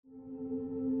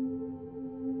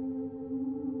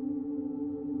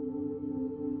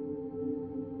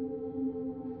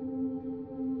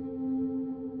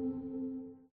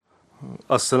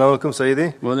As-salamu alaykum,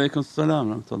 Sayyidi. Wa alaykum as-salam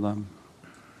wa rahmatullah.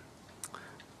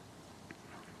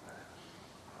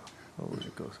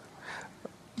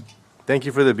 Thank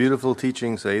you for the beautiful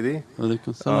teaching, Sayyidi. Wa alaykum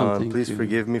as-salam. Please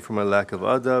forgive me for my lack of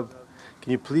adab.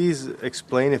 Can you please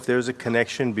explain if there's a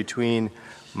connection between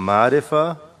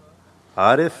ma'rifah,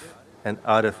 arif and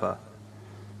arifa?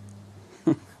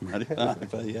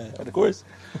 Ma'rifah, yeah, of course.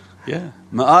 Yeah,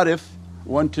 ma'arif,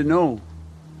 one to know.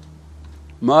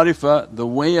 Ma'rifah, the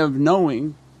way of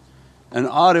knowing, and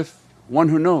arif, one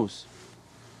who knows.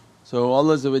 So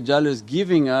Allah is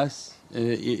giving us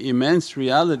immense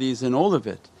realities in all of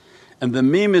it. And the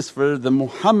meme is for the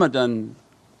Muhammadan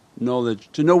knowledge.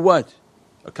 To know what?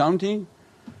 Accounting?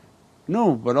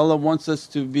 No, but Allah wants us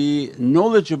to be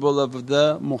knowledgeable of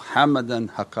the Muhammadan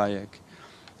haqqaiq.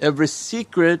 Every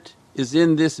secret is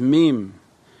in this meme.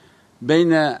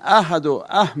 Baina Ahad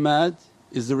Ahmad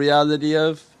is the reality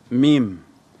of meme.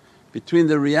 Between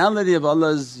the reality of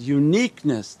Allah's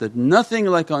uniqueness, that nothing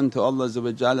like unto Allah of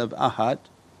Ahad,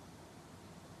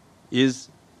 is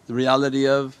the reality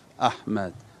of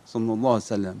Ahmad,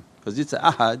 because it's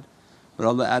Ahad, but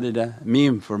Allah added a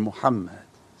meme for Muhammad.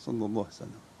 So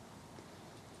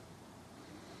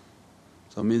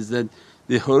it means that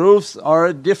the hurufs are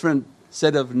a different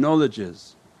set of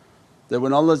knowledges. That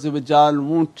when Allah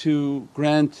want to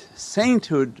grant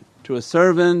sainthood to a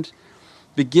servant,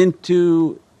 begin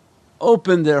to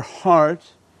open their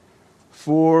heart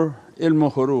for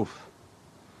ilmu huruf,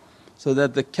 so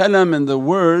that the kalam and the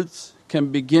words can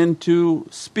begin to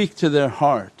speak to their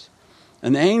heart.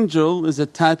 An angel is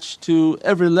attached to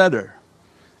every letter,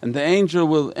 and the angel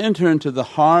will enter into the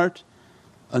heart,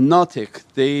 a natik,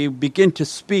 they begin to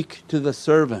speak to the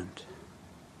servant.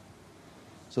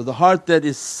 So the heart that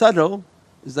is subtle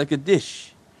is like a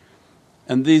dish,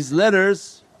 and these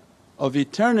letters of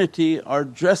eternity are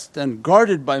dressed and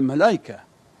guarded by malaika.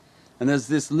 And as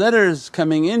this letter is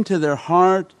coming into their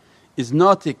heart is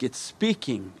natik, it's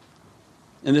speaking.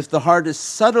 And if the heart is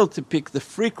subtle to pick the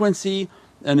frequency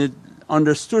and it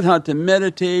understood how to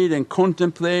meditate and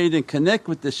contemplate and connect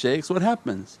with the shaykhs, what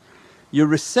happens? Your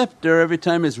receptor every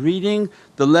time is reading,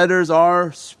 the letters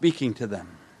are speaking to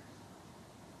them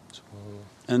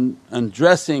and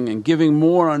addressing and giving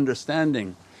more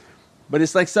understanding. But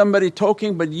it's like somebody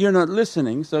talking but you're not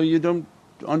listening, so you don't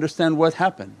understand what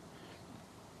happened.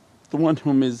 The one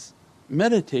whom is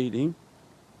meditating,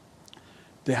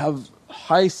 they have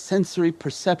high sensory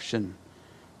perception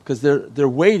because they're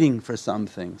waiting for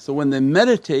something. So when they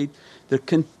meditate, they're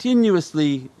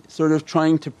continuously sort of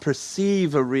trying to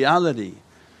perceive a reality,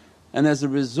 and as a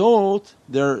result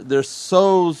their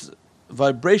soul's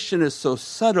vibration is so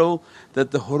subtle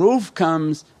that the huruf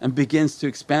comes and begins to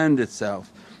expand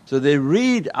itself. So they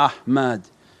read Ahmad,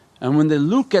 and when they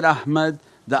look at Ahmad,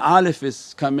 the alif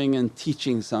is coming and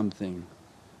teaching something.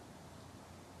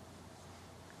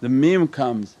 The mim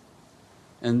comes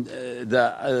and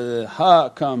the ha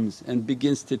comes and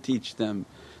begins to teach them.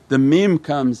 The mim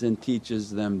comes and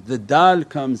teaches them, the dal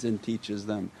comes and teaches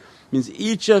them. Means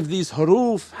each of these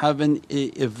huruf have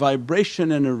a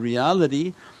vibration and a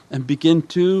reality and begin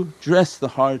to dress the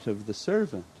heart of the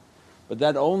servant. But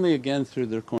that only again through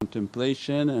their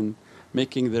contemplation and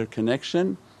making their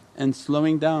connection and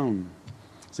slowing down.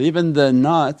 So even the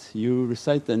naat, you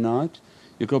recite the naat,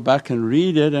 you go back and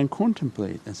read it and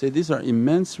contemplate and say, these are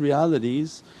immense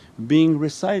realities being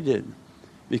recited,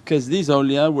 because these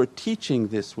awliya were teaching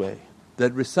this way,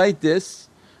 that recite this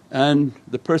and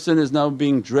the person is now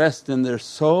being dressed in their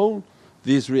soul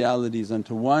these realities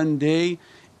until one day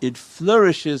it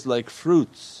flourishes like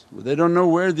fruits. They don't know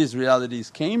where these realities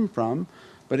came from,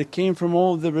 but it came from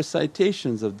all the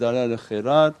recitations of Dalal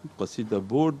Khairat, Qasida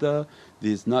Burda,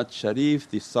 these Naat Sharif,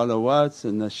 these salawats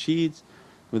and nasheeds,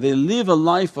 where they live a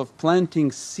life of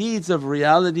planting seeds of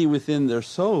reality within their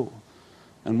soul.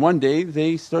 And one day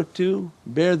they start to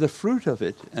bear the fruit of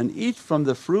it and eat from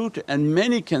the fruit, and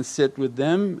many can sit with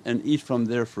them and eat from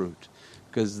their fruit,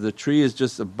 because the tree is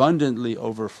just abundantly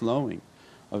overflowing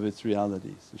of its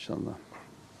realities, inshaAllah.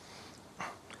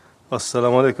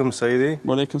 As-salamu alaykum, Sayyidi.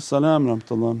 Wa alaykum as-salam wa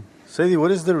rahmatullah. Sayyidi,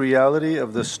 what is the reality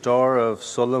of the star of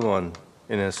Solomon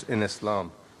in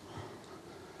Islam?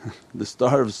 The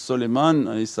star of Sulaiman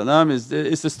is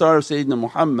the star of Sayyidina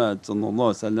Muhammad.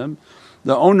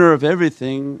 The owner of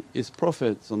everything is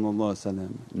Prophet. Najm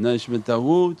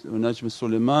Dawood wa Najm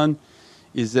Sulaiman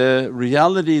is a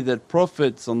reality that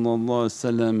Prophet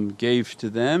gave to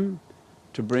them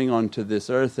to bring onto this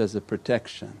earth as a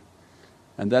protection.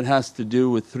 And that has to do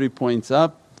with 3 points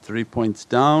up, 3 points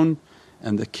down,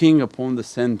 and the king upon the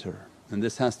center. And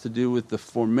this has to do with the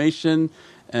formation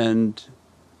and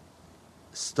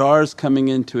stars coming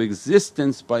into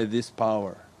existence by this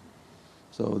power.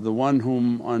 So the one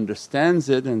whom understands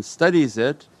it and studies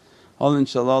it, Allah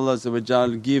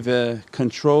inshaAllah give a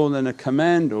control and a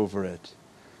command over it.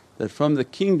 That from the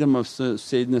kingdom of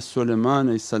Sayyidina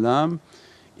Sulaiman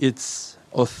its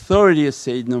authority is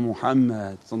Sayyidina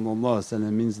Muhammad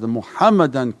means the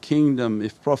Muhammadan kingdom.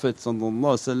 If Prophet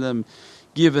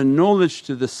give a knowledge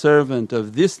to the servant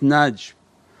of this najm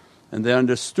and they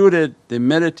understood it, they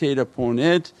meditate upon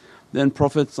it, then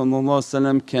Prophet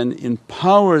can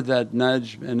empower that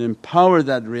najm and empower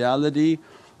that reality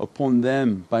upon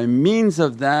them. By means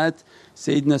of that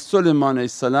Sayyidina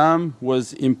Sulaiman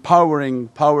was empowering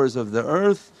powers of the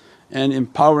earth and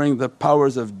empowering the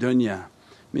powers of dunya.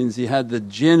 Means he had the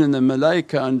jinn and the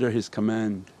malaika under his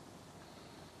command.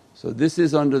 So this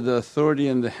is under the authority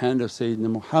and the hand of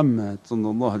Sayyidina Muhammad.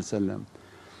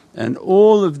 And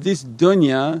all of this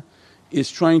dunya is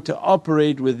trying to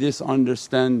operate with this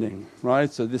understanding,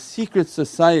 right? So the secret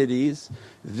societies,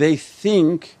 they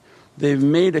think they've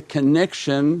made a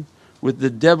connection with the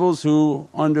devils who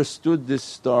understood this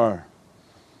star,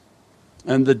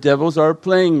 and the devils are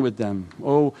playing with them.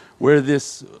 Oh, wear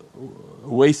this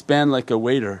waistband like a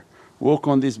waiter, walk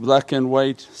on these black and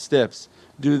white steps,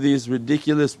 do these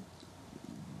ridiculous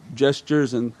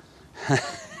gestures and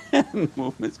hand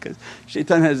movements, because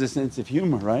shaitan has a sense of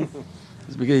humour, right?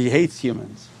 It's because he hates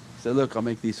humans. He said, look, I'll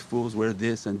make these fools wear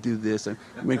this and do this and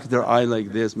make their eye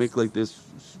like this, make like this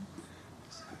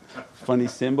funny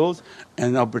symbols,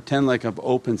 and I'll pretend like I've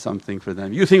opened something for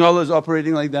them. You think Allah is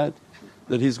operating like that?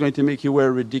 That He's going to make you wear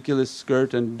a ridiculous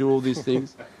skirt and do all these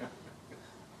things?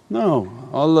 No,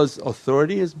 Allah's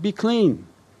authority is be clean,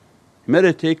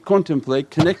 meditate,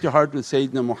 contemplate, connect your heart with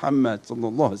Sayyidina Muhammad.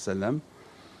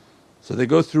 So they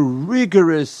go through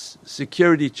rigorous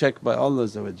security check by Allah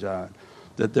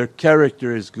that their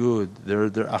character is good, their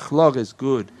akhlaq is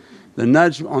good. The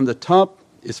najm on the top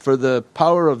is for the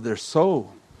power of their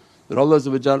soul, that Allah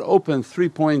opened 3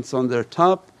 points on their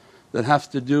top that have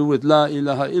to do with La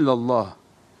ilaha illallah.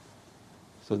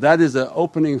 So that is an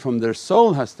opening from their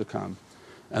soul has to come.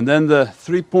 And then the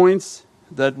 3 points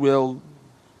that will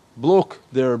block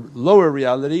their lower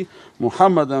reality,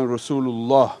 Muhammadan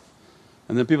Rasulullah.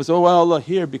 And then people say, oh why Allah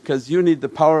here? Because you need the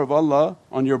power of Allah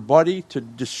on your body to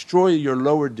destroy your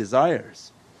lower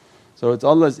desires. So it's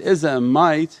Allah's izzah and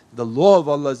might, the law of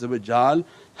Allah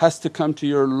has to come to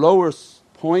your lower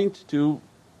point to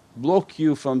block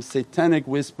you from satanic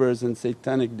whispers and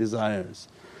satanic desires.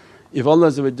 If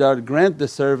Allah grant the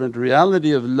servant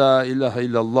reality of La ilaha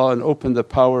illallah and open the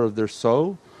power of their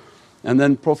soul, and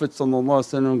then Prophet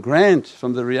grant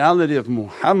from the reality of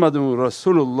Muhammadun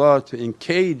Rasulullah to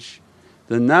engage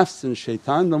the nafs and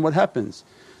shaitan, then what happens?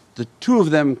 The two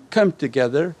of them come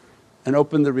together and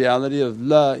open the reality of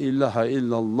La ilaha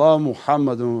illallah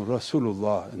Muhammadun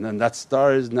Rasulullah, and then that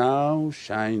star is now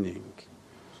shining.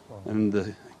 And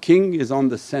the king is on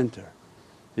the center,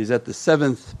 he's at the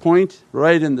 7th point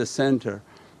right in the center.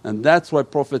 And that's why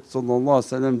Prophet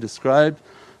described,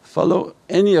 follow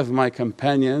any of my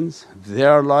companions, they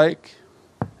are like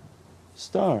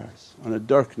stars on a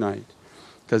dark night,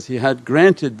 because he had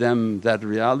granted them that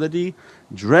reality,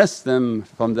 dressed them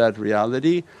from that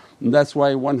reality. And that's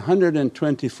why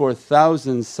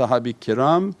 124,000 Sahabi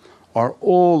Kiram are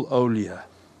all awliya,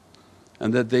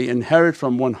 and that they inherit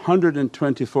from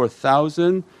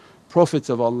 124,000 Prophets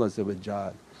of Allah.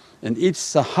 And each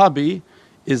Sahabi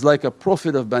is like a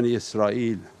Prophet of Bani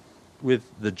Israel with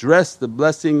the dress, the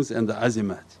blessings and the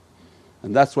azimat.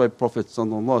 And that's why Prophet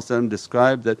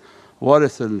described that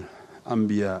warithul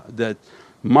anbiya, that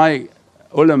my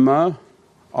ulama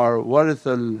are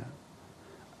warithul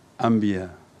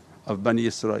anbiya of Bani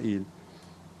Israel.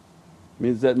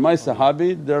 Means that my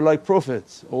Sahabi, they're like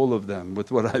prophets, all of them,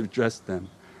 with what I've dressed them.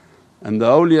 And the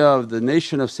awliya of the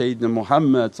nation of Sayyidina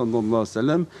Muhammad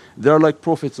they're like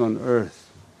prophets on earth.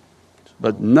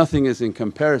 But nothing is in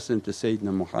comparison to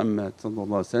Sayyidina Muhammad,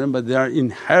 but they are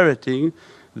inheriting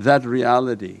that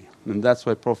reality. And that's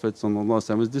why Prophet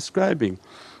was describing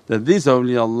that these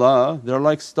awliyaullah, they're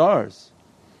like stars,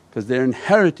 because they're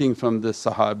inheriting from the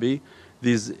Sahabi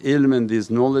these ilm and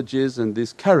these knowledges and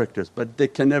these characters, but they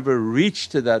can never reach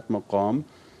to that maqam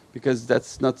because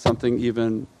that's not something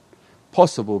even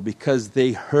possible, because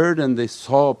they heard and they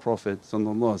saw Prophet.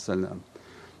 The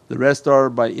rest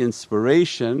are by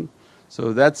inspiration,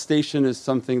 so that station is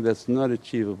something that's not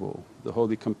achievable. The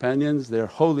holy companions, they're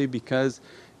holy because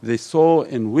they saw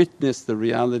and witnessed the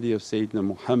reality of Sayyidina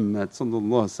Muhammad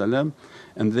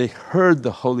and they heard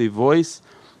the holy voice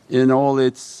in all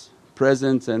its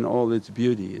presence and all its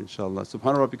beauty, inshaAllah.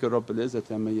 Subhana rabbika rabbil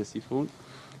izzati amma yasifoon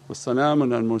wa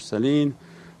salaamun al mursaleen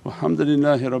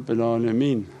Walhamdulillahi Rabbil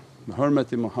Alameen. Bi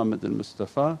hurmati Muhammad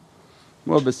al-Mustafa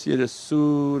wa bi siri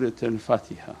Surat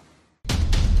al-Fatiha.